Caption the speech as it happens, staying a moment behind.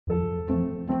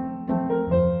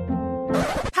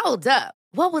Hold up.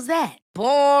 What was that?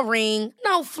 Boring.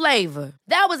 No flavor.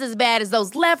 That was as bad as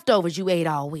those leftovers you ate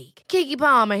all week. Keke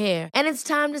Palmer here, and it's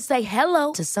time to say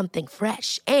hello to something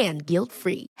fresh and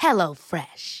guilt-free. Hello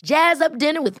Fresh. Jazz up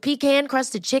dinner with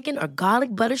pecan-crusted chicken or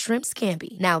garlic butter shrimp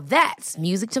scampi. Now that's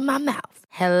music to my mouth.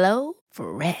 Hello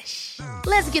Fresh.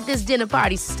 Let's get this dinner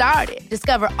party started.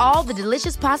 Discover all the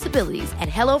delicious possibilities at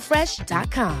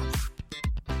hellofresh.com.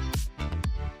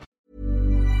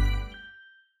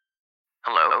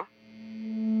 Hello?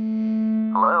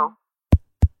 Hello?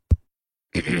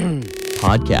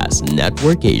 Podcast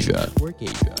Network Asia.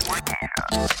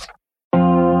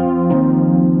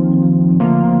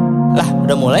 Lah,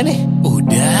 udah mulai nih?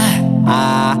 Udah.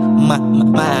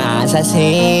 Masa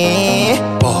sih?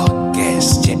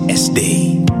 Podcast CSD.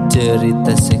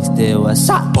 Cerita seks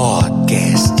dewasa.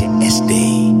 Podcast CSD.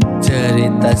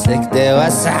 Cerita seks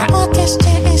dewasa. Podcast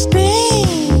CSD.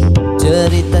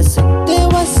 Cerita seks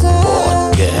dewasa.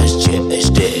 Podcast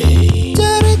CSD.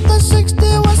 Cerita seks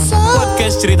dewasa.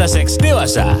 Podcast cerita seks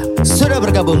dewasa. Sudah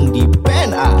bergabung di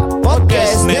PNA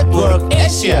Podcast Network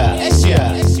Asia.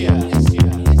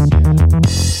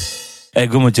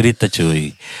 Gue mau cerita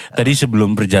cuy. Tadi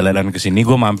sebelum perjalanan ke sini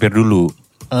gue mampir dulu.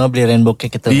 Beli rainbow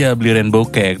cake itu. Iya, beli rainbow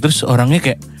cake. Terus orangnya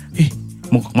kayak,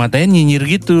 matanya nyinyir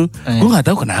gitu. Gue nggak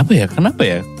tahu kenapa ya.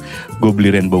 Gue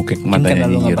beli rainbow cake matanya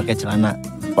karena lu nyinyir. nggak pakai celana.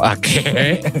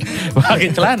 Pakai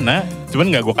celana,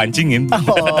 cuman nggak gue kancingin.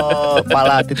 Oh,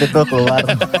 pala titik tuh keluar.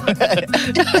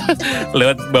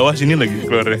 Lewat bawah sini lagi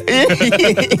keluarnya.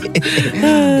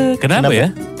 Kenapa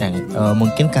ya?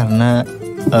 Mungkin karena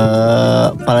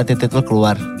pala titik lo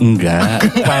keluar.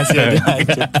 Enggak. Masih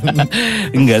lanjut.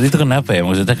 Enggak, itu kenapa ya?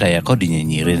 Maksudnya kayak kok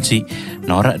dinyinyirin sih?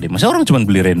 Norak deh. Masa orang cuma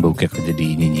beli rainbow cake aja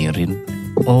dinyinyirin?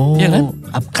 Oh, ya kan?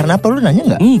 Karena apa, lu nanya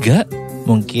nggak? Enggak.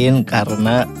 Mungkin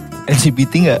karena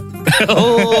LGBT nggak?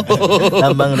 Oh,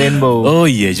 lambang rainbow. Oh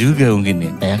iya juga mungkin ya.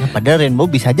 Ya kan, padahal rainbow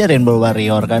bisa aja rainbow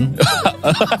warrior kan.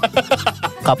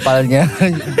 Kapalnya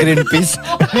Greenpeace.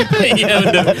 Iya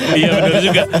benar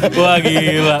juga. Wah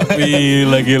gila.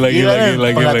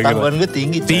 Pengetahuan gue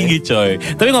tinggi coy.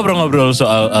 Tapi ngobrol-ngobrol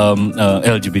soal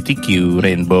LGBTQ,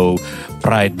 rainbow,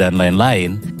 pride dan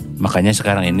lain-lain. Makanya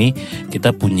sekarang ini kita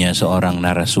punya seorang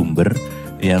narasumber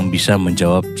yang bisa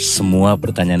menjawab semua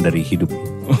pertanyaan dari hidup.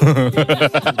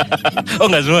 Oh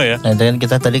enggak semua ya? Nah itu kan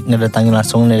kita tadi ngedatangin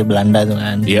langsung dari Belanda tuh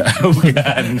kan. Iya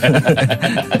bukan.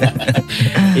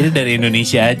 Ini dari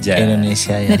Indonesia aja.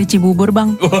 Indonesia ya. Dari Cibubur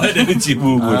bang. Wah dari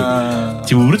Cibubur.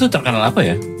 Cibubur tuh terkenal apa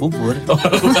ya? Bubur.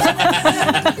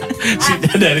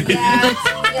 Dari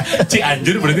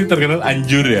Cianjur berarti terkenal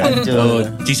anjur ya? Anjur. Oh,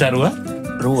 Cisarua?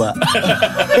 Rua.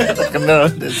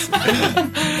 Terkenal.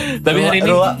 Tapi hari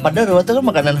ini padahal Rua itu kan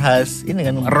makanan khas ini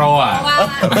kan. Roa.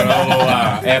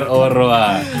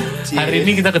 Roa. Hari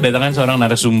ini kita kedatangan seorang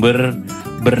narasumber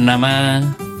bernama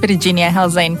Virginia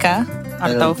Helzainka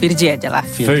atau Virgie aja lah.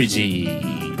 Virgie.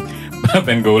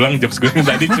 Pengen gue ulang jokes gue yang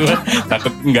tadi cuma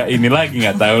takut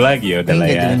nggak tahu lagi ya udahlah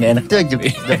ya. Nggak enak tuh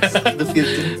jokes.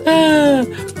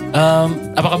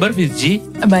 Apa kabar Virgie?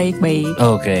 Baik.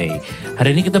 Oke.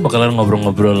 Hari ini kita bakalan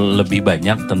ngobrol-ngobrol lebih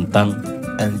banyak tentang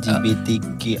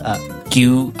LGBTQIA.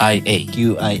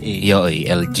 Yoi,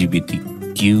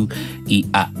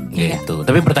 LGBTQIA gitu.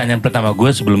 Tapi pertanyaan pertama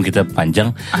gue sebelum kita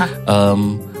panjang,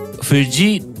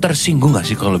 Virgie tersinggung gak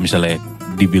sih kalau misalnya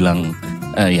dibilang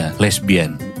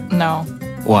lesbian? No.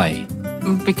 Why?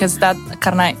 Because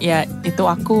karena ya itu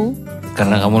aku.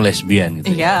 Karena kamu lesbian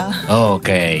gitu. Iya.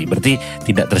 Oke, berarti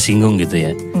tidak tersinggung gitu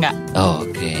ya? Enggak.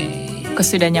 Oke. Aku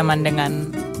sudah nyaman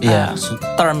dengan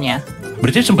termnya.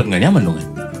 Berarti sempat gak nyaman dong ya?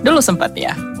 Dulu sempat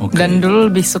ya. Okay. Dan dulu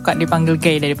lebih suka dipanggil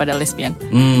gay daripada lesbian.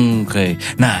 Oke.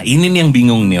 Nah ini nih yang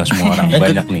bingung nih semua orang.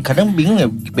 Banyak nih. Kadang bingung ya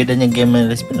bedanya gay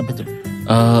sama lesbian apa tuh?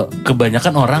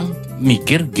 Kebanyakan orang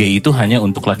mikir gay itu hanya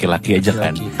untuk laki-laki aja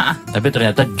kan. Tapi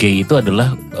ternyata gay itu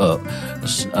adalah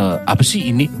apa sih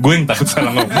ini? Gue yang takut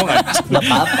salah ngomong aja. Gak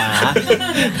apa-apa.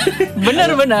 Bener.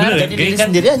 Jadi gay diri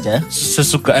kan sendiri aja.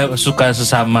 Suka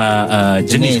sesama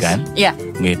jenis kan? Iya.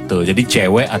 Gitu. Jadi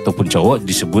cewek ataupun cowok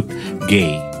disebut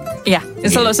gay. Iya.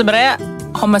 Selalu sebenarnya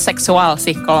homoseksual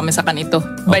sih kalau misalkan itu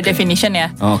by definition ya.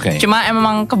 Oke. Cuma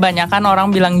emang kebanyakan orang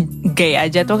bilang gay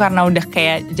aja tuh karena udah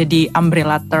kayak jadi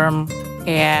umbrella term,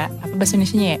 kayak apa bahasa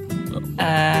Indonesianya ya?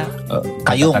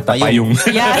 Payung.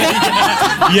 Iya.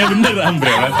 Iya bener,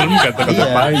 umbrella term kata-kata Iya,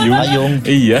 payung.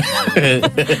 Iya.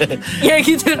 Ya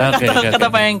gitu. Oke. Kata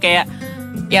payung kayak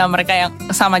ya mereka yang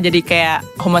sama jadi kayak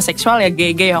homoseksual ya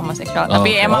gay homoseksual.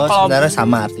 Tapi emang kalau sebenarnya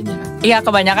sama artinya. Iya,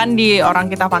 kebanyakan di orang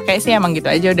kita pakai sih emang gitu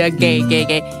aja, udah gay.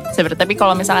 Seperti, tapi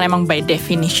kalau misalkan emang by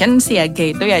definition sih ya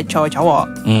gay itu ya cowok-cowok.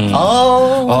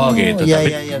 Oh gitu. Iya, Tapi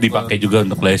iya, dipakai juga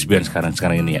untuk lesbian sekarang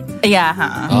ini ya. Iya.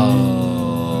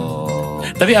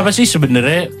 Tapi apa sih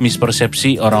sebenarnya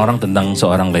mispersepsi orang-orang tentang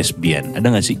seorang lesbian? Ada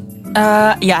nggak sih?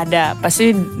 Ya ada,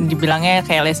 pasti dibilangnya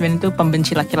kayak lesbian itu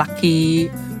pembenci laki-laki.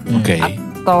 Oke.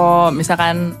 Atau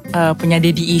misalkan punya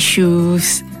daddy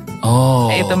issues. Oh,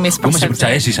 Itu gue mispersepsi. masih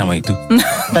percaya sih sama itu.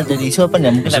 Kan jadi isu apa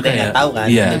ya? Mungkin ada Maksudnya yang ya, nggak tahu kan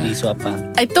iya. jadi isu apa.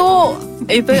 Itu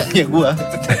Ya gue.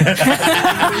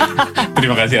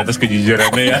 Terima kasih atas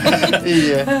kejujurannya ya.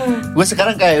 Iya. Gue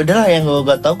sekarang kayak udahlah yang gue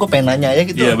gak tahu gue pengen nanya aja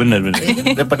gitu. Iya benar.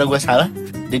 Daripada gue salah.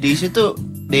 Daddy isu tuh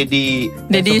Daddy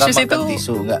issues suka makan itu-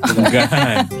 tisu enggak? Enggak.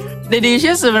 daddy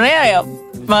issues sebenarnya ya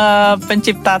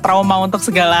pencipta trauma untuk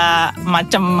segala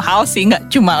macam hal sih, nggak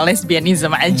cuma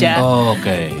lesbianisme aja. Oh,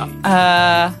 oke.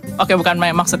 Oke, bukan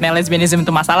maksudnya lesbianisme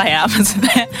itu masalah ya.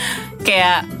 Maksudnya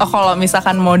kayak kalau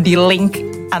misalkan mau di link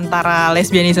antara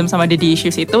lesbianisme sama daddy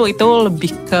issues itu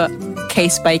lebih ke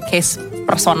case by case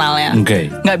personalnya.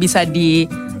 Oke. Nggak bisa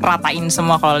diratain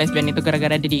semua kalau lesbian itu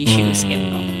gara-gara daddy issues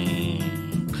gitu.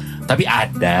 Tapi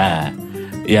ada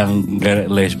yang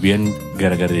lesbian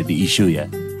gara-gara jadi isu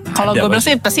ya. Kalau Ada gue bilang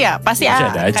pasti. sih pasti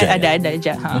ada aja ya. ada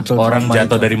aja. Ha. Orang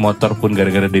jatuh dari motor pun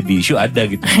gara-gara daddy issue ada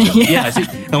gitu. Iya gak sih?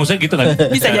 Nggak maksudnya gitu kan?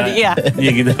 Bisa jadi, iya.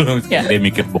 Iya gitu. Iya. Dia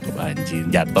mikir bokep anjing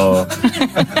jatuh.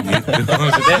 Gitu.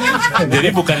 Maksudnya jadi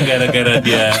bukan gara-gara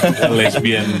dia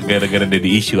lesbian gara-gara daddy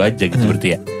issue aja gitu berarti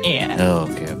ya? Iya.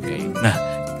 Oke. Nah,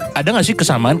 ada gak sih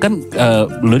kesamaan kan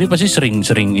lu ini pasti sering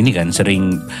ini kan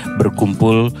sering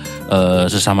berkumpul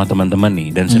sesama teman-teman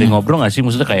nih dan sering ngobrol gak sih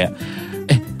maksudnya kayak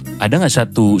ada gak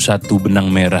satu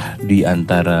benang merah di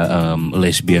antara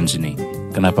lesbians ini?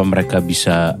 Kenapa mereka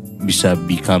bisa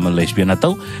become a lesbian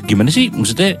atau gimana sih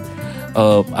maksudnya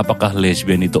apakah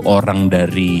lesbian itu orang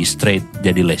dari straight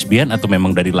jadi lesbian atau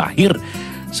memang dari lahir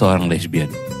seorang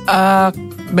lesbian?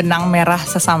 Benang merah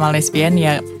sesama lesbian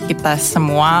ya kita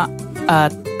semua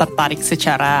tertarik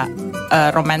secara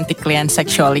romantically and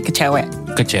sexually ke cewek.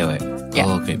 Ke cewek? Ya.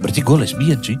 Oke, berarti gue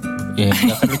lesbian sih. Iya,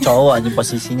 kan lu cowok aja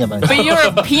posisinya bang. But you're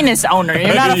a penis owner,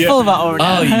 you're not a vulva owner.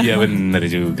 Oh iya bener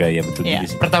juga ya betul Iya.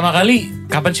 juga sih. Pertama kali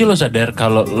kapan sih lo sadar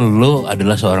kalau lo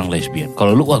adalah seorang lesbian?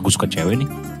 Kalau lo wah gue suka cewek nih.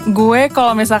 Gue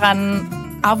kalau misalkan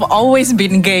I've always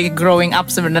been gay growing up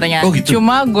sebenarnya. Oh, gitu?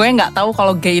 Cuma gue nggak tahu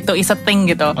kalau gay itu is a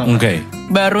thing gitu. Oke.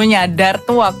 Baru nyadar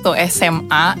tuh waktu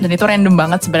SMA dan itu random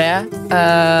banget sebenarnya.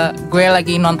 Gue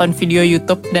lagi nonton video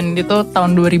YouTube dan itu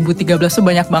tahun 2013 tuh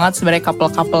banyak banget sebenarnya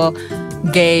couple-couple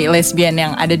gay lesbian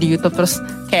yang ada di YouTube terus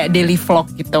kayak daily vlog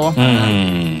gitu.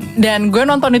 Dan gue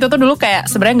nonton itu tuh dulu kayak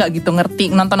sebenarnya nggak gitu ngerti,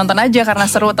 nonton aja karena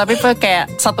seru tapi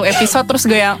kayak satu episode terus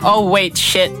gue yang oh wait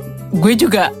shit, gue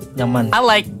juga Nyaman. I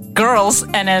like girls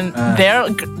and then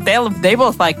they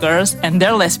both like girls and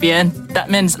they're lesbian. That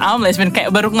means I'm lesbian.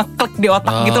 Kayak baru ngeklik di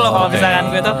otak gitu loh kalau oke. misalkan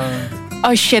gue tuh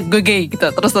oh shit gue gay gitu.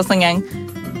 Terus langsung yang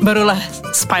barulah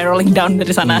spiraling down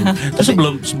dari sana. Terus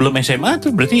sebelum SMA tuh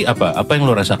berarti apa yang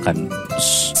lo rasakan?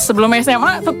 Sebelum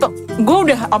SMA tuh gue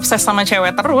udah obses sama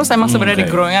cewek terus emang sebenarnya di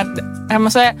oke. growing up.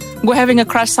 Maksudnya gue having a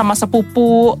crush sama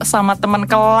sepupu, sama teman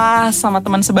kelas, sama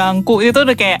teman sebangku itu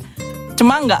udah kayak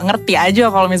cuma nggak ngerti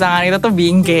aja kalau misalkan itu tuh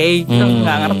being gay gitu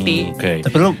nggak ngerti. Oke.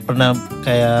 Tapi lu pernah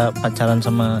kayak pacaran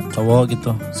sama cowok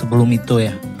gitu sebelum itu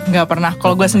ya? Nggak pernah.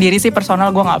 Kalau gue sendiri sih personal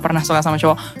gue nggak pernah suka sama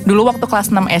cowok. Dulu waktu kelas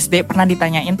 6 SD pernah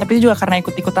ditanyain, tapi juga karena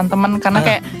ikut-ikutan temen. Karena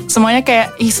kayak semuanya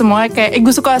kayak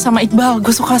gue suka sama Iqbal,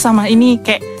 gue suka sama ini.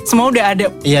 Kayak semua udah ada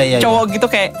Iya. cowok gitu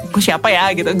kayak gue siapa ya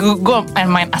gitu. Gue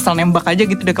main asal nembak aja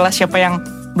gitu di kelas siapa yang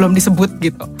belum disebut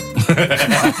gitu.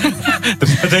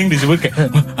 Terus ada yang disebut kayak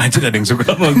wah, anjir ada yang suka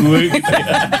sama gue gitu ya.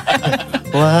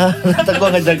 Wah, ntar gue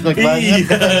ngejak-ngejak banget.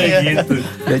 Iya gitu.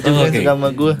 Dia juga Oke. suka sama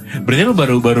gue. Berarti lo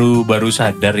baru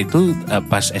sadar itu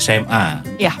pas SMA.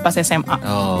 Ya pas SMA.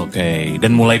 Oke.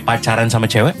 Dan mulai pacaran sama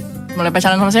cewek? Mulai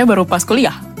pacaran sama saya baru pas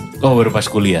kuliah. Oh baru pas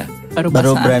kuliah. Baru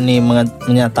Baru pas berani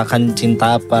menyatakan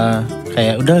cinta apa?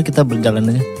 Kayak udah kita berjalan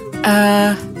aja.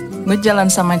 gue jalan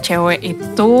sama cewek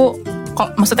itu kok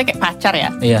maksudnya kayak pacar ya.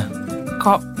 Iya.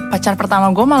 Kok pacar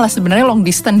pertama gue malah sebenarnya long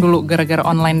distance dulu gara-gara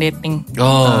online dating.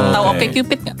 Oh. Tahu oke.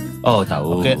 OkCupid nggak? Oh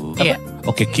tahu. Oke. Iya.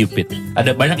 Oke Cupid.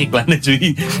 Ada banyak iklannya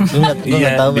cuy. Gue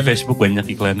nggak tahu. Di Facebook banyak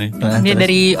iklannya. Nah, Dia terus?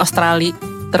 dari Australia.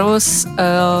 Terus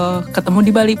ketemu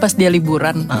di Bali pas dia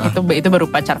liburan. Itu baru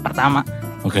pacar pertama.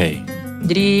 Oke.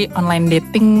 Jadi online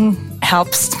dating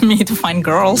helps me to find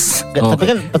girls. Tapi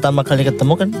kan pertama kali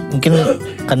ketemu kan mungkin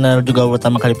karena juga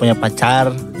pertama kali punya pacar,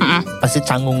 pasti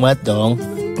canggung banget dong.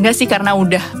 Enggak sih karena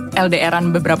udah LDRan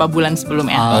beberapa bulan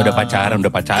sebelumnya. Oh, udah pacaran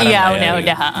Iya, lah ya.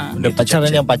 udah. Udah pacaran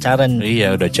yang pacaran.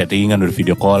 Iya, udah chattingan, udah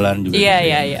video callan juga.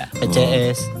 Iya.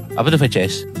 PCS. Apa tuh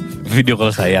VCS? Video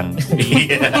call sayang.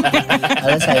 Iya.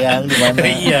 Halo sayang, di mana?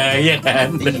 Iya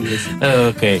kan.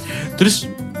 Oke. Terus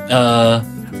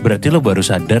berarti lo baru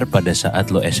sadar pada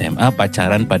saat lo SMA,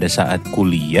 pacaran pada saat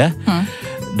kuliah.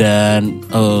 Dan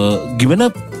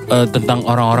gimana tentang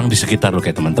orang-orang di sekitar lo,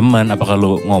 kayak teman-teman? Apakah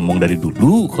lo ngomong dari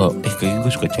dulu kok kayaknya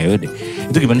gue suka cewek deh?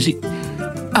 Itu gimana sih?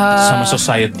 Sama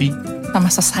society? Sama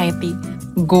society.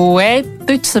 Gue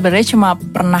tuh sebenarnya cuma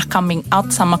pernah coming out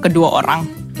sama kedua orang.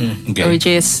 Okay. Which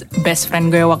is best friend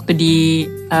gue waktu di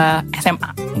SMA.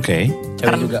 Oke.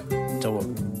 Cewek juga, cowok.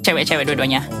 Cewek-cewek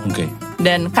dua-duanya. Oke.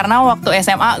 Dan karena waktu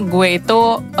SMA gue itu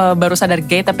baru sadar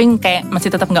gay, tapi kayak masih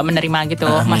tetap nggak menerima gitu,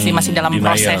 masih dalam denial.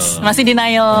 proses, masih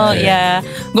denial. Ya,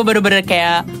 gue baru-baru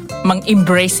kayak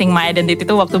embracing my identity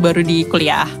itu waktu baru di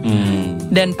kuliah.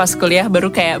 Dan pas kuliah baru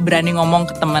kayak berani ngomong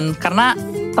ke temen, karena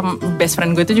best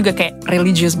friend gue itu juga kayak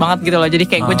religious banget gitu loh. Jadi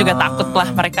kayak gue juga takut lah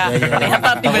mereka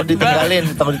ternyata tiba-tiba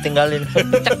takut ditinggalin.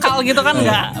 cekal gitu kan,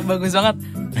 nggak bagus banget.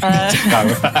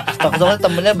 Takut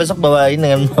temennya besok bawa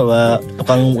ini kan, bawa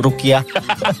tukang rukiah.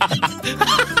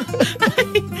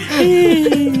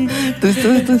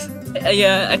 terus.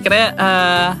 Ya akhirnya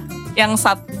yang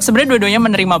sebenarnya dua-duanya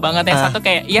menerima banget. Yang satu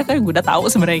kayak iya kan gue udah tahu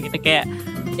sebenarnya gitu, kayak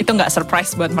itu nggak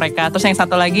surprise buat mereka. Terus yang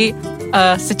satu lagi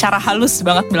secara halus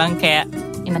banget bilang kayak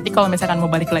nanti kalau misalkan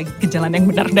mau balik lagi ke jalan yang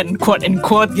benar dan quote and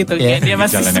quote gitu, kayak dia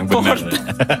masih Jalan yang support.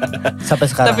 Sampai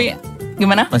sekarang. Tapi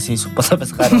gimana? Masih support sampai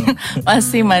sekarang.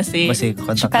 Masih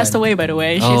kontak. She passed away by the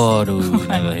way. She's, Oh, aduh,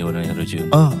 ini lucu.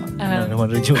 Oh, nomor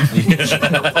lucu.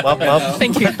 Maaf.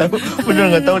 Thank you.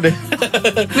 Bener nggak tahu deh.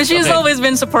 But she's always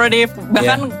been supportive.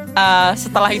 Bahkan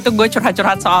setelah itu gue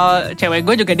curhat-curhat soal cewek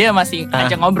gue juga, dia masih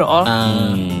ajak ngobrol.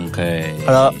 Oke.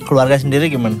 Kalau keluarga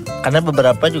sendiri gimana? Karena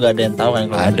beberapa juga ada yang tahu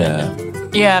kan. Ada.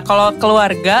 Iya, kalau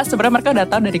keluarga sebenarnya mereka udah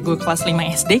tahu dari gue kelas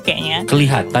 5 SD kayaknya.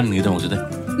 Kelihatan gitu maksudnya?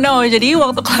 No, jadi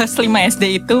waktu kelas 5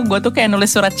 SD itu gue tuh kayak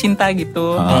nulis surat cinta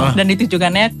gitu. Dan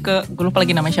ditujukannya ke, gue lupa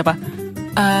lagi namanya siapa.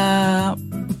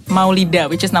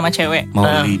 Maulida, which is nama cewek.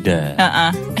 Maulida.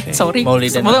 Sorry,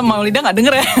 Maulida. semoga Maulida gak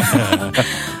denger ya.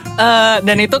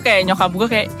 Dan itu kayak nyokap gue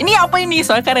kayak, ini apa ini?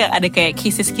 Soalnya kan ada kayak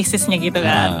kisis-kisisnya gitu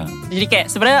kan. Jadi kayak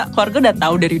sebenarnya keluarga udah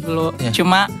tahu dari dulu.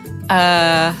 Cuma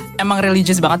emang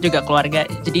religious banget juga keluarga.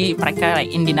 Jadi mereka like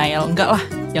in denial, enggak lah,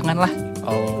 janganlah.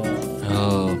 Oh,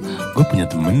 gue punya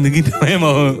temen gitu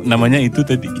mau namanya itu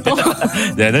tadi.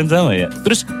 Jangan sama ya.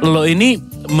 Terus lo ini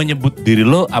menyebut diri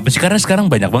lo apa sih? Karena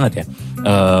sekarang banyak banget ya.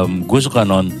 Gue suka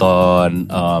nonton.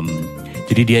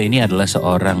 Jadi dia ini adalah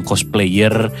seorang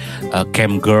cosplayer,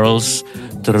 cam girls,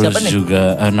 terus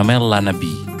juga namanya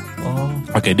Lanabi.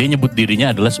 Oke, dia nyebut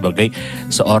dirinya adalah sebagai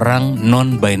seorang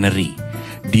non-binary.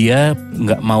 Dia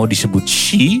nggak mau disebut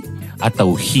she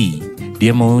atau he.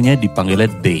 Dia maunya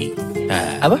dipanggilnya they.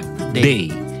 Apa?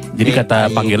 They. Jadi kata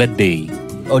panggilnya they.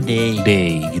 Oh, they.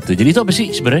 They gitu. Jadi itu apa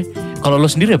sih sebenarnya? Kalau lo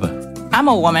sendiri apa?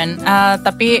 I'm a woman,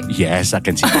 tapi Yes, I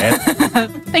can see that.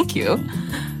 thank you.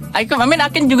 I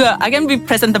can be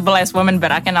presentable as woman,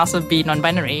 but I can also be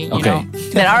non-binary. You know,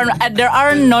 there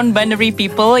are non-binary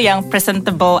people yang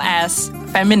presentable as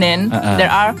feminine.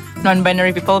 There are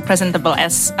non-binary people presentable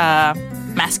as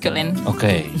masculine.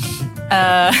 Oke.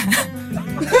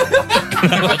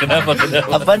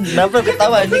 Kenapa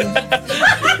ketawa anjing?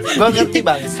 Gue ngerti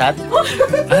bangsat.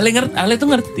 Ale tuh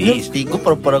ngerti. Gue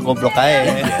pura-pura goblok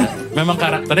aja. Memang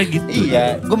karakternya gitu.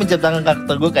 Iya, gue menciptakan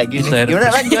karakter gue kayak gini. Gimana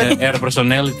lanjut? Air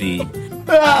personality.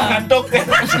 Ngantuk.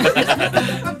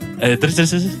 Terus.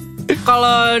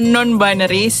 Kalau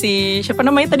non-binary si siapa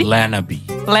namanya tadi? Lanabi.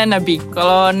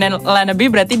 Kalau Lanabi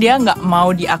berarti dia nggak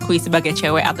mau diakui sebagai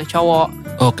cewek atau cowok.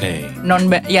 Oke.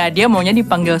 Dia maunya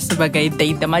dipanggil sebagai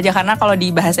they them aja, karena kalau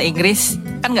di bahasa Inggris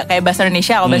kan nggak kayak bahasa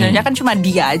Indonesia. Kalau bahasa Indonesia kan cuma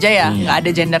dia aja ya, nggak ada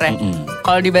gendernya.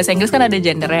 Kalau di bahasa Inggris kan ada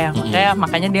gendernya,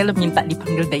 makanya dia lebih minta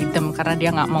dipanggil they them karena dia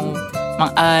nggak mau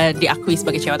diakui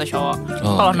sebagai cewek atau cowok.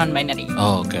 Kalau non-binary.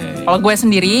 Oke. Kalau gue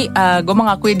sendiri, gue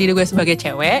mengakui diri gue sebagai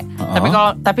cewek.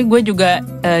 Tapi gue juga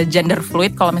gender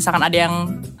fluid. Kalau misalkan ada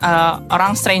yang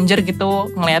orang stranger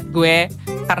gitu ngelihat gue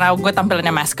karena gue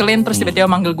tampilannya masculine, terus tiba-tiba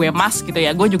manggil gue mas gitu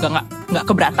ya, gue juga nggak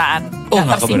keberatan,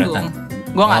 nggak tersinggung.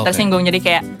 Gue nggak tersinggung. Jadi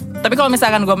kayak, tapi kalau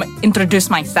misalkan gue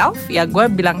introduce myself, ya gue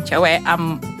bilang cewek,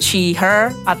 she,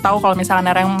 her. Atau kalau misalkan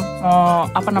ada yang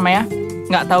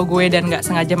nggak tahu gue dan nggak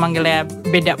sengaja manggilnya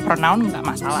beda pronoun, nggak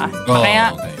masalah.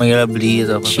 Makanya manggilnya beli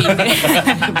atau apa?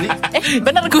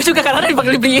 Bener, gue juga karena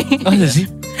dipanggil beli. Oh iya sih.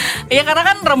 Iya, karena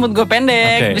kan rambut gue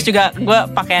pendek, terus juga gue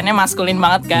pakaiannya maskulin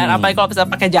banget kan. Apalagi kalau bisa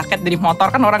pakai jaket dari motor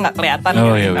kan orang nggak kelihatan.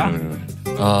 Oh gitu. iya benar.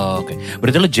 Oh, oke.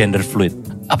 Berarti lo gender fluid.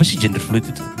 Apa sih gender fluid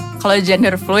itu? Kalau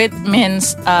gender fluid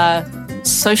means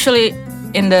socially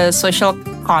in the social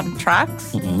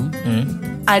contracts,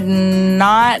 I'm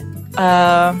not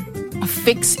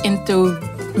fixed into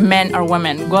men or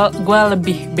women. Gue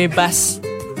lebih bebas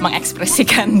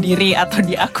mengekspresikan diri atau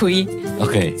diakui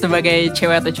sebagai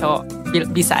cewek atau cowok.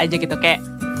 Bisa aja gitu, kayak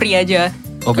free aja.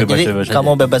 Oh, bebas, jadi bebas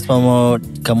kamu aja. bebas mau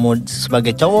kamu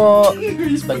sebagai cowok,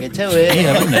 sebagai cewek.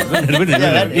 Iya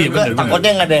benar. Iya kan? Takutnya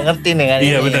nggak ada yang ngerti nih kan?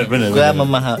 Iya benar. Gue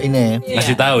memahami ini.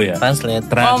 Ngasih tahu ya. Translate.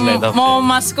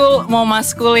 Mau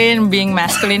masculine, being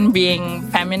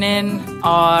feminine,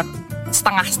 or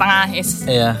setengah-setengah is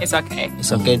okay. It's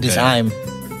okay this time.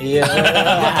 Iya.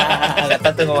 Gak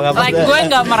tahu tuh ngomong apa. Like gue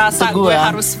nggak merasa gue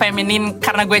harus feminin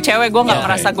karena gue cewek. Gue nggak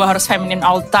merasa gue harus feminin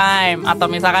all time. Atau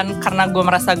misalkan karena gue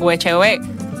merasa gue cewek,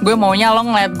 gue maunya lo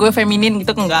ngeliat gue feminin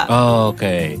gitu, enggak.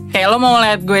 Oke. Kayak lo mau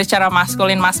ngeliat gue secara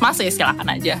maskulin mas-mas ya silakan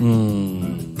aja.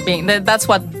 That's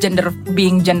what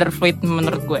being gender fluid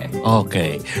menurut gue.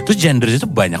 Oke. Terus gender itu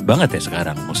banyak banget ya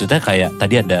sekarang. Maksudnya kayak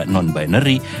tadi ada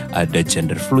non-binary, ada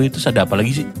gender fluid, terus ada apa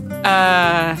lagi sih?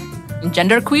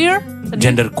 Gender queer.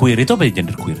 Gender queer itu apa ya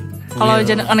gender queer?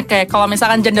 Kalau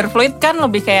misalkan gender fluid kan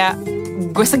lebih kayak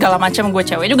gue segala macam, gue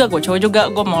cewek juga, gue cowok juga,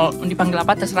 gue mau dipanggil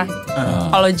apa terserah.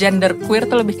 Kalau gender queer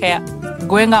tuh lebih kayak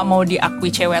gue nggak mau diakui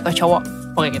cewek atau cowok,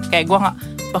 pokoknya gitu. Kayak gue nggak,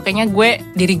 pokoknya gue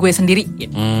diri gue sendiri.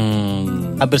 Gitu.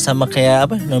 Hampir sama kayak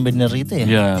apa non-binary itu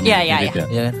ya?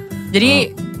 Iya.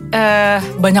 Jadi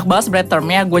banyak banget sebenarnya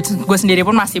termnya. Gue sendiri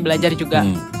pun masih belajar juga.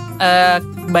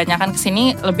 Kebanyakan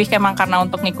kesini lebih emang karena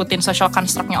untuk ngikutin social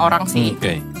construct-nya orang sih.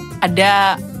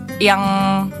 Ada yang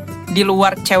di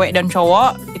luar cewek dan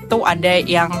cowok, itu ada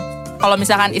yang kalau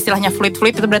misalkan istilahnya fluid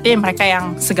itu berarti mereka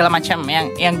yang segala macam,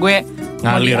 yang gue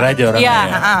ngalir aja orangnya.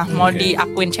 Iya, mau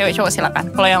diakuin cewek cowok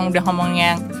silakan. Kalau yang udah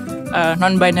ngomongnya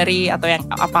non-binary atau yang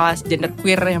apalah gender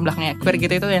queer, yang belakangnya queer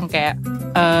gitu, itu yang kayak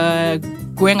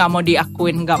gue nggak mau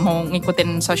diakuin, nggak mau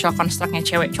ngikutin social construct-nya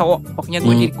cewek cowok, pokoknya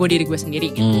gue diri gue sendiri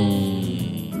gitu.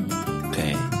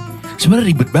 Oke.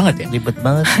 Sebenarnya ribet banget ya.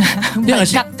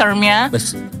 Banyak termnya.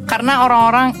 Karena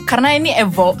karena ini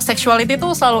sexuality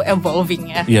itu selalu evolving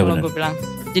ya, kalau gue bilang.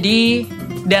 Jadi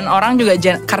dan orang juga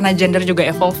karena gender juga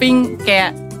evolving,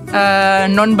 kayak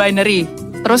non-binary.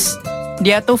 Terus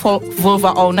dia tuh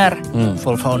vulva owner.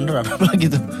 Vulva owner apa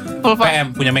gitu?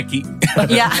 PM punya Meki.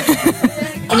 Iya.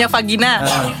 Punya vagina.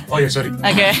 Oh ya sorry.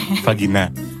 Oke.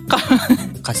 Vagina.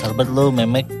 Kasar banget lo,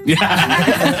 memek.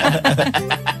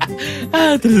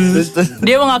 Terus.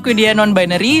 Dia mengakui dia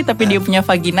non-binary tapi dia punya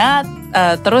vagina.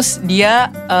 Terus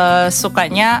dia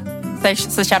sukanya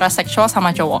secara seksual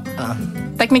sama cowok.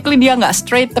 Technically dia nggak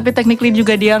straight, tapi technically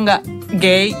juga dia nggak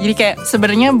gay. Jadi kayak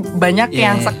sebenarnya banyak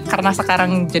yang karena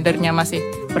sekarang gendernya masih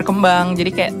berkembang,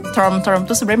 jadi kayak term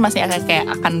tuh sebenarnya masih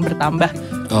akan bertambah.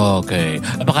 Oke.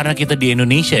 Apa karena kita di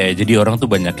Indonesia ya, jadi orang tuh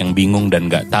banyak yang bingung dan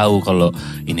nggak tahu kalau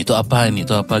ini tuh apa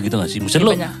gitu nggak sih?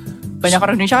 Maksudnya banyak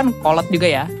orang Indonesia kan kolot juga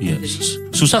ya. Iya.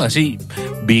 Susah nggak sih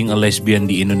being a lesbian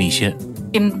di Indonesia?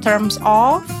 In terms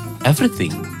of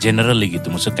everything, generally gitu.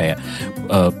 Maksud kayak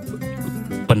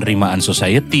penerimaan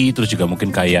society, terus juga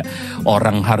mungkin kayak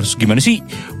orang harus gimana sih?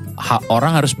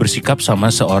 Orang harus bersikap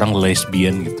sama seorang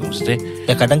lesbian gitu, maksudnya.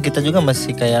 Ya kadang kita juga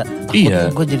masih kayak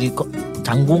takut, gue jadi kok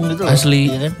canggung gitu loh.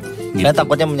 Asli. Iya kan? Gitu. Kayak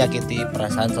takutnya menyakiti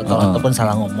perasaan seseorang ataupun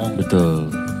salah ngomong.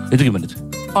 Betul. Itu gimana tuh?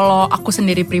 Kalau aku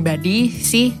sendiri pribadi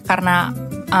sih, karena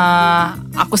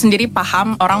aku sendiri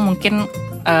paham orang mungkin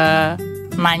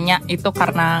nanya itu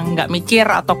karena nggak mikir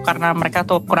atau karena mereka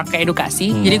tuh kurang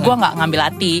keedukasi. Jadi gue nggak ngambil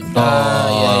hati.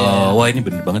 Wah ini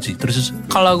bener banget sih. Terus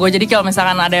kalau gue jadi kalau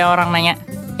misalkan ada orang nanya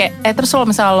kayak terus kalau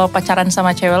misalnya lo pacaran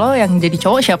sama cewek lo yang jadi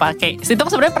cowok siapa, kayak itu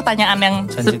sebenarnya pertanyaan yang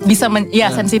bisa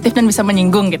sensitif dan bisa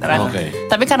menyinggung gitu kan.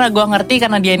 Tapi karena gue ngerti,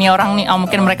 karena dia ini orang nih,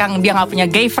 mungkin dia nggak punya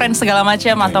gay friend segala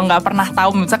macam atau nggak pernah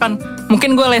tahu, misalkan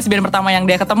mungkin gue lesbian pertama yang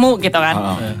dia ketemu gitu kan.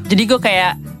 Jadi gue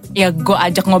kayak ya gue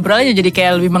ajak ngobrol aja, jadi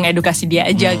kayak lebih mengedukasi dia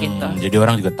aja gitu. Jadi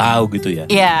orang juga tahu gitu ya.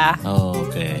 Iya.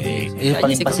 Iya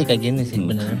paling pasti kayak gini sih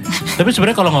bener. Tapi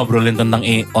sebenarnya kalau ngobrolin tentang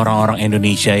orang-orang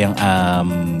Indonesia yang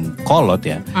kolot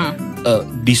ya,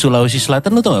 di Sulawesi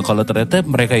Selatan lo tau gak kalau ternyata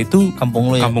mereka itu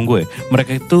kampung gue,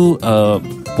 mereka itu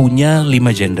punya 5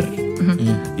 gender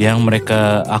yang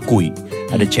mereka akui.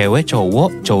 Ada cewek,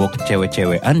 cowok ke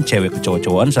cewek-cewekan, cewek ke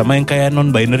cowok-cowokan, sama yang kayak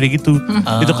non-binary gitu.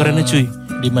 Itu kerennya cuy.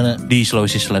 Di mana? Di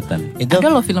Sulawesi Selatan. Itu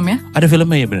ada loh filmnya. Ada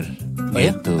filmnya ya bener. Oh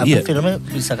ya? Gitu. Apa filmnya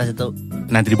bisa kasih tahu?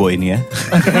 Nanti dibawain ya.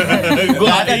 Gue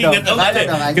ada dong.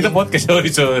 Kita podcast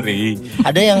sorry.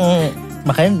 Ada yang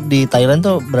makanya di Thailand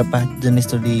tuh berapa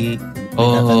jenis tuh di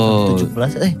 17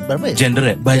 berapa ya? Gender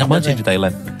ya? Banyak banget sih di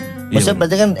Thailand. Maksudnya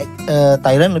berarti kan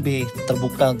Thailand lebih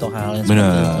terbuka untuk hal yang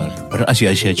seperti itu. Benar.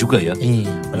 Asia juga ya. Iya,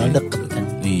 padahal deket kan.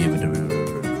 Iya benar.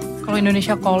 Kalau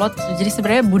Indonesia kolot, jadi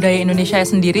sebenarnya budaya Indonesia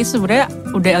sendiri sebenarnya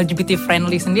udah LGBT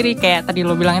friendly sendiri. Kayak tadi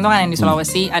lo bilang itu kan yang di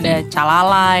Sulawesi ada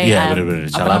calalai. Iya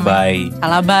benar. Calabai.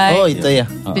 Calabai. Oh itu ya.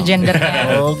 Itu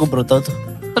gendernya. Oh gue baru tahu tuh.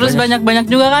 Terus banyak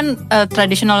juga kan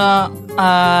traditional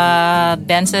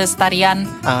dances tarian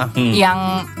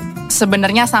yang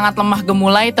sebenarnya sangat lemah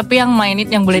gemulai, tapi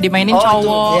yang boleh dimainin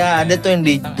cowok. Itu, ya ada tuh yang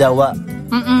di Jawa.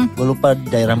 Gue lupa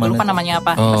daerah mana. Lupa namanya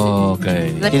apa. Oh,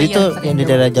 oke. Jadi tuh yang di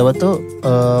daerah Jawa tuh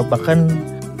bahkan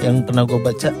yang pernah gue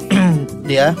baca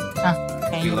dia.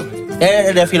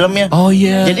 Ada filmnya. Oh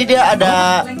iya. Jadi dia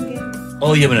ada.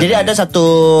 Oh iya benar. Jadi ada satu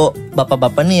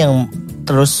bapak-bapak nih yang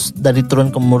terus dari turun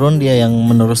temurun dia yang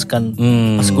meneruskan.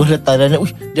 Pas gue liat tariannya,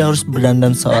 dia harus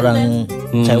berdandan seorang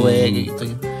cewek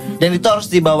gitu. Dan itu harus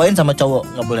dibawain sama cowok,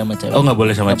 nggak boleh sama cewek. Oh nggak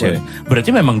boleh sama cewek. Berarti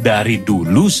memang dari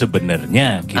dulu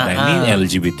sebenarnya kita ini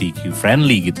LGBTQ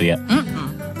friendly gitu ya.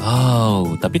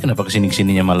 Oh, tapi kenapa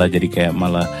kesininya malah jadi kayak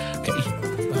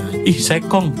ih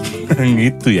sekong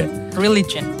gitu ya?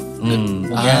 Religion.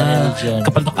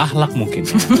 Kepentok akhlak mungkin.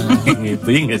 Gitu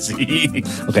ya nggak sih?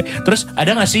 Oke. Terus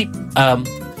ada nggak sih?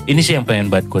 Ini sih yang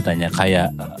pengen banget gue tanya. Kayak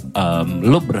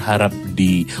lo berharap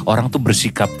di orang tuh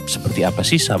bersikap seperti apa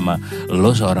sih sama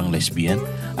lo seorang lesbian?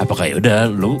 Apakah ya udah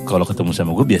lo kalau ketemu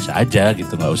sama gue biasa aja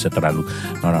gitu, nggak usah terlalu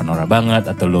norak-norak banget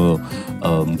atau lo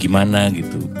gimana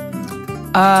gitu?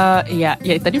 Iya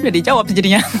tadi udah dijawab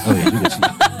jadinya. Oh iya juga sih.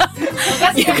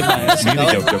 Sendiri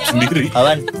jawab sendiri.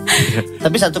 Kawan.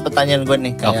 Tapi satu pertanyaan gue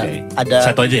nih kayak ada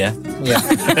satu aja ya. Iya.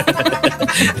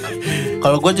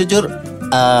 Kalau gue jujur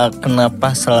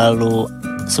kenapa selalu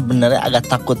sebenarnya agak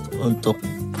takut untuk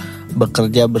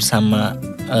bekerja bersama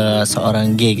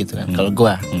seorang gay gitu kan. Kalau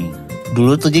gue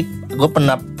dulu tuh gue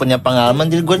pernah punya pengalaman,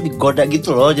 jadi gue digoda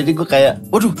gitu loh. Jadi gue kayak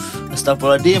waduh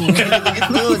astagfirullahaladzim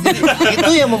gitu. Jadi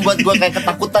itu yang membuat gue kayak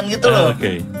ketakutan gitu loh.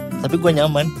 Tapi gue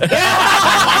nyaman.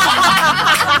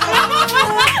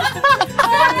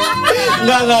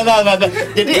 Enggak.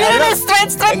 Jadi ada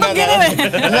straight begini nih.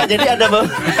 Enggak, jadi ada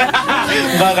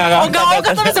Enggak,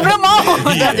 tapi sebenarnya mau.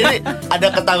 Jadi ada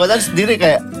ketakutan sendiri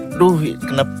kayak duh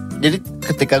kenapa. Jadi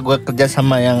ketika gue kerja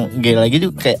sama yang gay lagi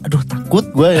juga kayak aduh takut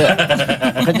gue ya.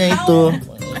 Makanya itu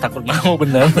takut mau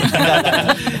bener.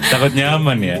 Takut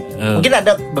nyaman ya. Mungkin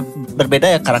ada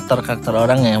berbeda ya karakter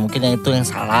orang ya. Mungkin yang itu yang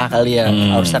salah kali ya.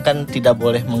 Harusnya kan tidak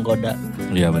boleh menggoda.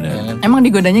 Iya benar. Ya kan? Emang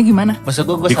digodanya gimana? Maksud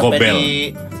gue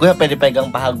sampai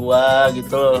dipegang paha gue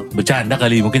gitu loh. Bercanda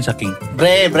kali mungkin saking.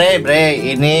 Bre.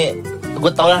 Ini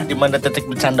gue tau lah di mana titik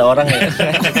bercanda orang ya.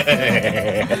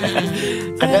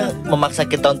 Kadang memaksa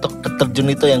kita untuk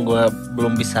terjun itu yang gue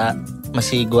belum bisa.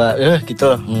 Masih gue gitu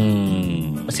loh.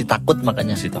 Masih takut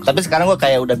makanya. Tapi sekarang gue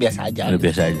kayak udah biasa aja. Udah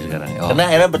biasa aja sekarang. Karena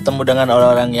akhirnya bertemu dengan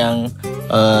orang-orang yang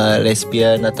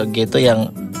lesbian atau gay itu yang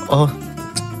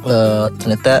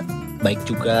ternyata baik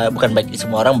juga. Bukan baik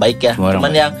semua orang baik ya.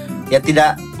 Cuman baik. yang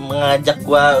tidak mengajak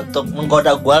gue untuk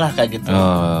menggoda gue lah kayak gitu.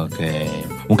 Oke.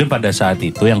 Mungkin pada saat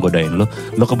itu yang godain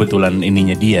lo kebetulan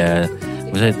ininya dia.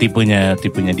 Maksudnya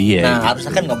tipenya dia. Nah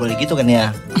harusnya kan gak boleh gitu kan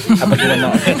ya. Apa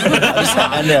gimana? Harusnya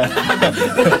kan ya.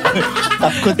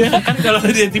 Takut ya kan kalau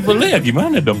dia tipe lo ya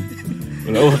gimana dong?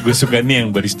 Oh gue suka nih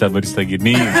yang barista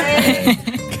gini.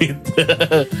 Gitu.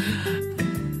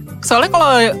 Soalnya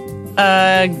kalau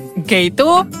gay itu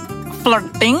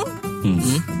flirting.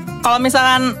 Kalau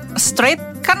misalkan straight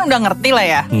kan udah ngerti lah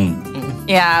ya.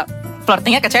 Ya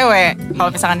flirtingnya ke cewek.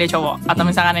 Kalau misalkan dia cowok. Atau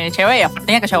misalkan dia cewek ya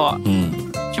flirtingnya ke cowok.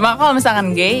 Cuma kalau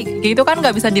misalkan gay itu kan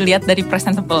gak bisa dilihat dari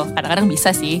presentable. Kadang-kadang bisa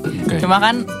sih. Cuma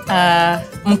kan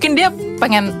mungkin dia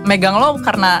pengen megang lo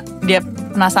karena dia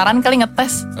penasaran kali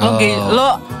ngetes. Lo gay,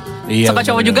 lo suka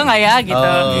cowok juga gak ya gitu.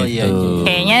 Iya.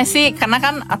 Kayaknya sih karena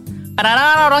kan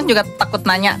kadang-kadang orang juga takut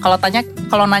nanya.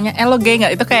 Kalau nanya lo gay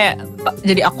gak, itu kayak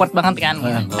jadi awkward banget kan.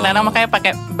 Kadang-kadang makanya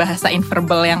pakai bahasa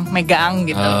inverbal yang megang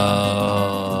gitu.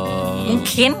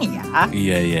 Mungkin ya.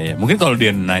 Iya. Mungkin kalau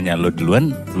dia nanya lo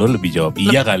duluan, lo lebih jawab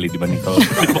iya kali dibanding kalau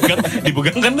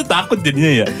dipegang kan lo takut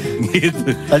jadinya ya.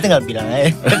 Gitu. Berarti nggak bilang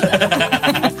aja.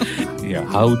 Ya,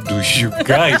 how do you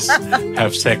guys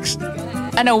have sex?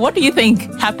 I know, what do you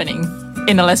think happening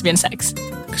in a lesbian sex?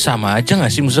 Sama aja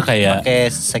nggak sih, maksudnya kayak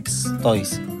pakai sex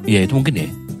toys. Iya itu mungkin ya.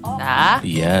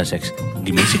 Iya seks.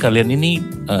 Gimana sih kalian ini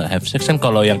have sex kan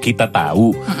kalau yang kita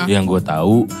tahu, yang gue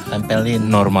tahu, tempelin.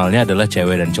 Normalnya adalah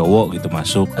cewek dan cowok gitu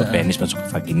masuk ke penis, masuk ke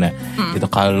vagina. Gitu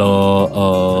kalau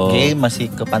gay masih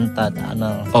ke pantat,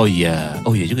 anal. Oh iya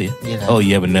juga ya. Iya kan? Oh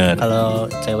iya benar. Kalau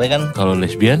cewek kan. Kalau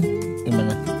lesbian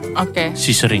gimana? Oke.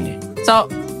 Scissoring ya. So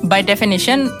by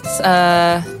definition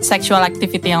sexual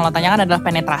activity yang lo tanyakan adalah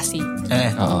penetrasi.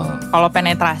 Kalau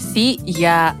penetrasi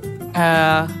ya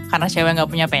karena cewek nggak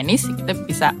punya penis, kita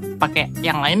bisa pakai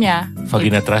yang lainnya.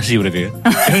 Vaginatrasi berarti ya.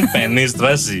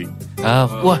 Penetrasi.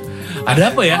 Wah,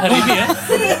 ada apa ya hari ini ya?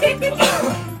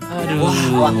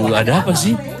 Aduh, ada apa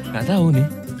sih? Nggak tahu nih.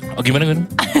 Oh gimana?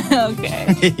 Oke.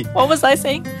 What was I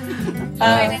saying?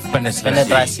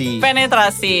 Penetrasi.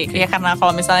 Ya karena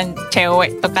kalau misalnya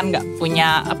cewek itu kan nggak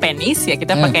punya penis, ya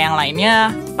kita pakai yang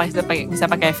lainnya. Bisa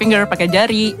pakai finger, pakai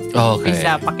jari.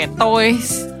 Bisa pakai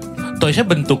toys. Toysnya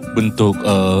bentuk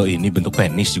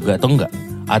penis juga atau enggak?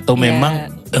 Atau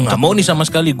memang nggak mau nih sama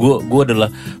sekali. Gue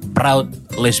adalah proud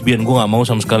lesbian. Gue nggak mau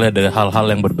sama sekali ada hal-hal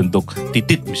yang berbentuk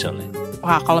titit misalnya.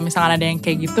 Wah, kalau misalnya ada yang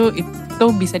kayak gitu, itu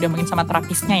bisa diomongin sama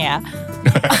terapisnya ya.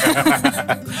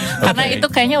 Karena itu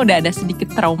kayaknya udah ada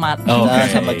sedikit trauma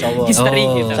sama cowok. History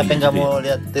gitu. Sampai nggak mau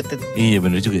lihat titit. Iya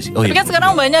benar juga sih. Tapi kan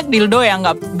sekarang banyak dildo yang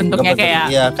nggak bentuknya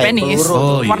kayak penis,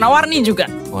 warna-warni juga.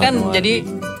 Kan jadi.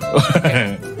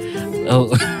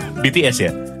 BTS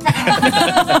ya.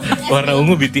 Warna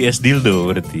ungu BTS dildo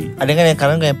berarti. Ada kan yang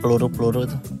sekarang kayak peluru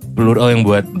tuh. Peluru yang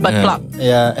buat butt plug.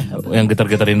 Ya, yang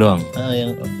getar-getarin doang.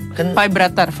 Yang kan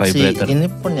vibrator. Si ini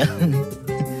pun ya.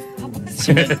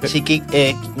 si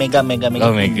Mega.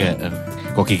 Oh Mega.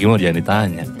 Kok Kiki mau jangan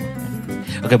ditanya.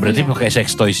 Oke, berarti pakai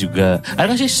sex toys juga.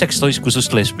 Ada sih sex toys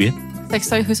khusus lesbian? Sex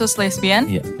toys khusus lesbian?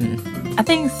 Iya. I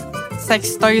think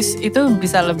sex toys itu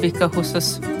bisa lebih ke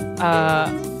khusus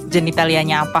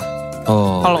genitalianya apa.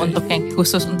 Kalau untuk yang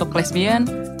khusus untuk lesbian,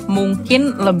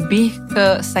 mungkin lebih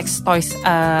ke sex toys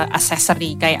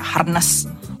accessory kayak harness.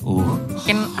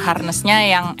 Mungkin harnessnya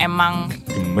yang emang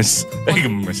gemes.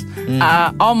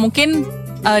 Mungkin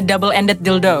double ended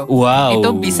dildo. Wow. Itu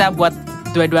bisa buat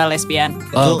dua-dua lesbian.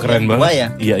 Oh, keren banget. Ya?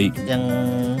 Iya. Yang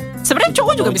sebenarnya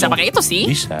cowok juga bisa pakai itu sih.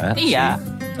 Bisa. Iya.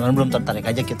 Cuman belum tertarik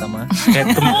aja kita mah.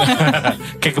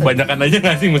 Kayak kebanyakan aja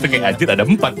gak sih? Mesti kayak Ajit ada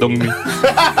 4 dong nih.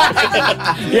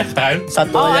 Iya kan?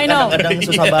 Satu aja kadang-kadang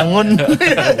susah bangun.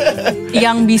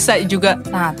 Yang bisa juga.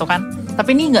 Nah tuh kan.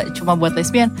 Tapi ini gak cuma buat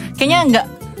lesbian. Kayaknya gak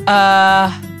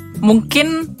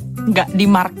mungkin gak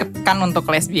dimarketkan untuk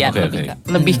lesbian.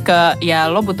 Lebih ke ya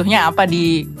lo butuhnya apa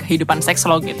di kehidupan seks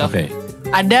lo gitu.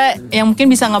 Ada yang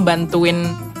mungkin bisa ngebantuin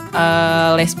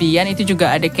lesbian. Itu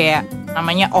juga ada kayak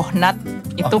namanya ohnat.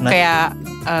 Itu kayak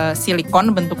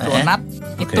silikon bentuk donat.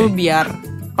 Itu biar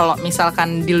kalau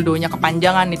misalkan dildonya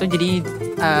kepanjangan itu jadi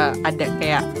ada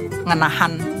kayak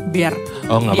ngenahan biar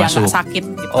dia nggak sakit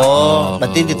gitu.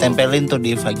 Berarti ditempelin tuh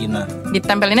di vagina.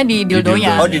 Ditempelinnya di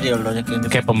dildonya. Di dildonya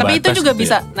kayak pembatas. Tapi itu juga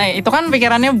bisa. Nah itu kan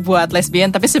pikirannya buat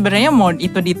lesbian. Tapi sebenarnya mau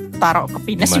itu ditaruh ke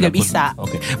penis juga bisa.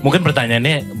 Mungkin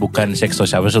pertanyaannya bukan sex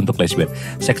toys apa sih untuk lesbian.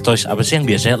 Sex toys apa sih yang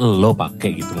biasanya lo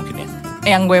pakai gitu mungkin ya?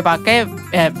 Yang gue pakai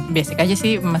basic aja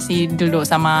sih, masih dildo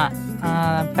sama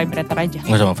vibrator aja.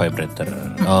 Nggak sama vibrator.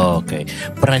 Oke.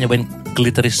 Pernah nyobain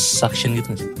clitoris suction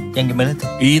gitu sih? Yang gimana tuh?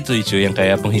 Itu yang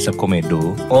kayak penghisap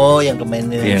komedo. Yang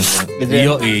komedo.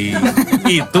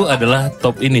 Itu adalah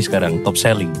top ini sekarang, top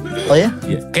selling. Oh ya?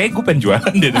 Iya. Kayak gue pengen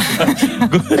jualan deh.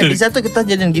 Bisa tuh kita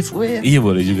jadiin giveaway ya? Iya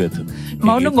boleh juga tuh.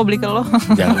 Mau dong gue beli ke lo.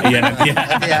 Jangan, iya nanti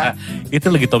ya. Itu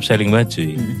lagi top selling banget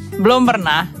cuy. Belum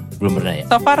pernah ya?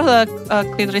 So far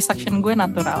clitoris suction gue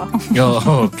natural.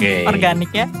 Oke.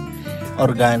 Organik ya?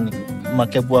 Organik.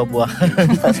 Pakai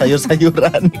buah-buahan,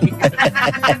 sayur-sayuran.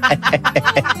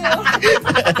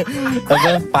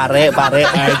 Pare.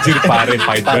 Anjir, pare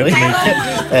pahit banget nih.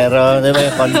 Terong,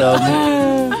 kondom.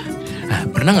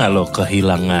 Pernah gak lo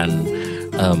kehilangan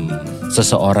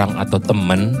seseorang atau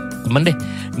temen deh,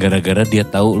 gara-gara dia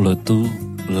tahu lo tuh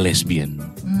lesbian?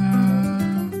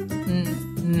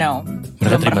 No.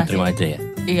 Mereka terima aja ya?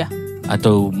 Iya.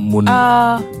 Atau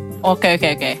Oke.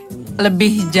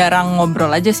 Lebih jarang ngobrol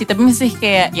aja sih. Tapi masih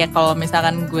kayak ya kalau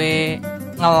misalkan gue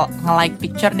nge-like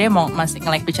picture, dia mau masih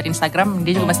nge-like picture Instagram,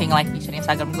 dia juga masih nge-like picture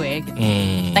Instagram gue gitu.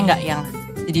 Kita nggak yang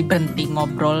jadi berhenti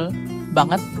ngobrol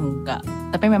banget, enggak.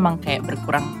 Tapi memang kayak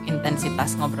berkurang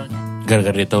intensitas ngobrolnya.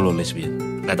 Gara-gara dia tahu lo lesbian?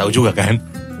 Gak tahu juga kan?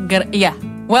 Iya.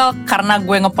 Well, karena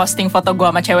gue ngeposting foto gue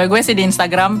sama cewek gue sih di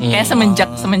Instagram. Kayak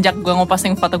semenjak gue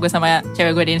ngeposting foto gue sama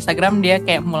cewek gue di Instagram, dia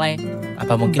kayak mulai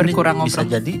apa mungkin berkurang bisa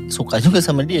ngobrol. jadi suka juga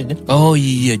sama dia kan? Oh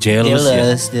iya, jealous.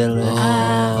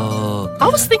 I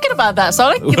was thinking about that.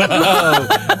 Soalnya kita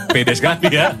pede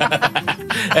sekali ya.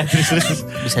 Terus.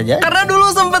 Bisa jadi. Karena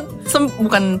dulu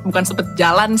bukan sempet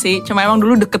jalan sih. Cuma emang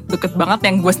dulu deket banget,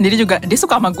 yang gue sendiri juga dia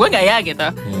suka sama gue gak ya gitu.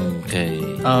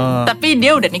 Tapi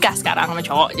dia udah nikah sekarang sama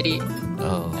cowok, jadi.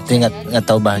 Tapi nggak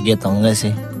tahu bahagia atau enggak sih.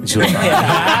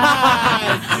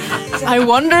 I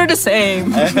wonder the same.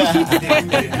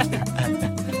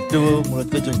 Duh, mulut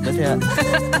gue juga ya.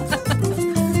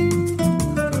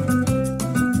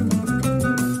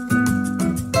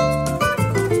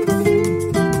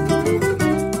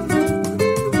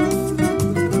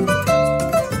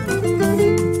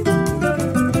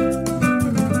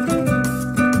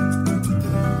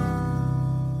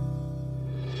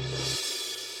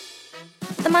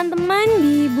 Teman-teman,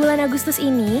 di bulan Agustus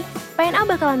ini, PNA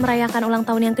bakalan merayakan ulang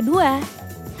tahun yang kedua.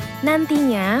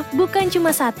 Nantinya, bukan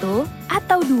cuma 1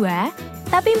 atau 2,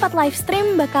 tapi 4 live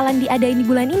stream bakalan diadain di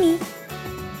bulan ini.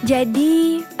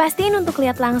 Jadi, pastiin untuk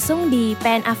lihat langsung di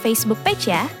PNA Facebook page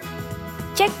ya.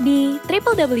 Cek di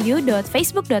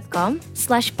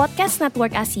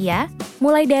www.facebook.com/podcastnetworkasia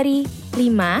mulai dari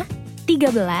 5,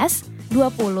 13,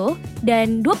 20,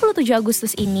 dan 27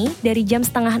 Agustus ini dari jam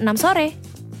 5:30 sore.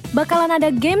 Bakalan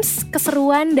ada games,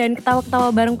 keseruan, dan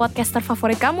ketawa-ketawa bareng podcaster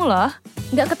favorit kamu loh.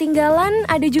 Nggak ketinggalan,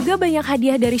 ada juga banyak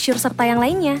hadiah dari Syur serta yang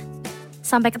lainnya.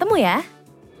 Sampai ketemu ya.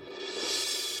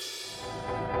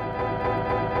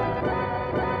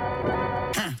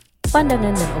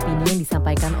 Pandangan dan opini yang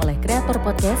disampaikan oleh kreator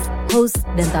podcast, host,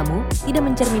 dan tamu tidak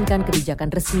mencerminkan kebijakan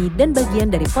resmi dan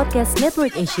bagian dari Podcast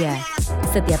Network Asia.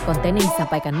 Setiap konten yang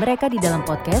disampaikan mereka di dalam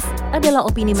podcast adalah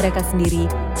opini mereka sendiri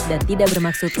dan tidak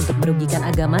bermaksud untuk merugikan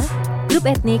agama, grup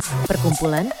etnik,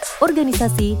 perkumpulan,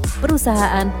 organisasi,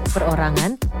 perusahaan,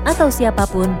 perorangan, atau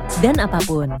siapapun dan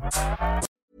apapun.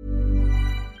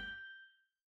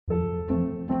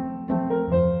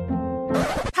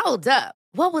 Hold up.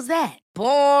 What was that?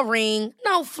 Boring.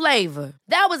 No flavor.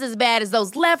 That was as bad as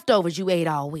those leftovers you ate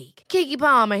all week. Keke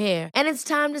Palmer here, and it's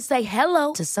time to say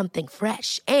hello to something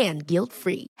fresh and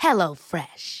guilt-free. Hello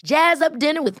Fresh. Jazz up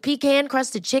dinner with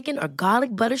pecan-crusted chicken or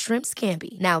garlic butter shrimp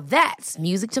scampi. Now that's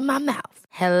music to my mouth.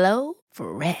 Hello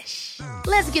Fresh.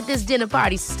 Let's get this dinner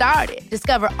party started.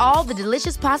 Discover all the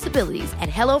delicious possibilities at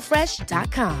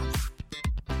HelloFresh.com.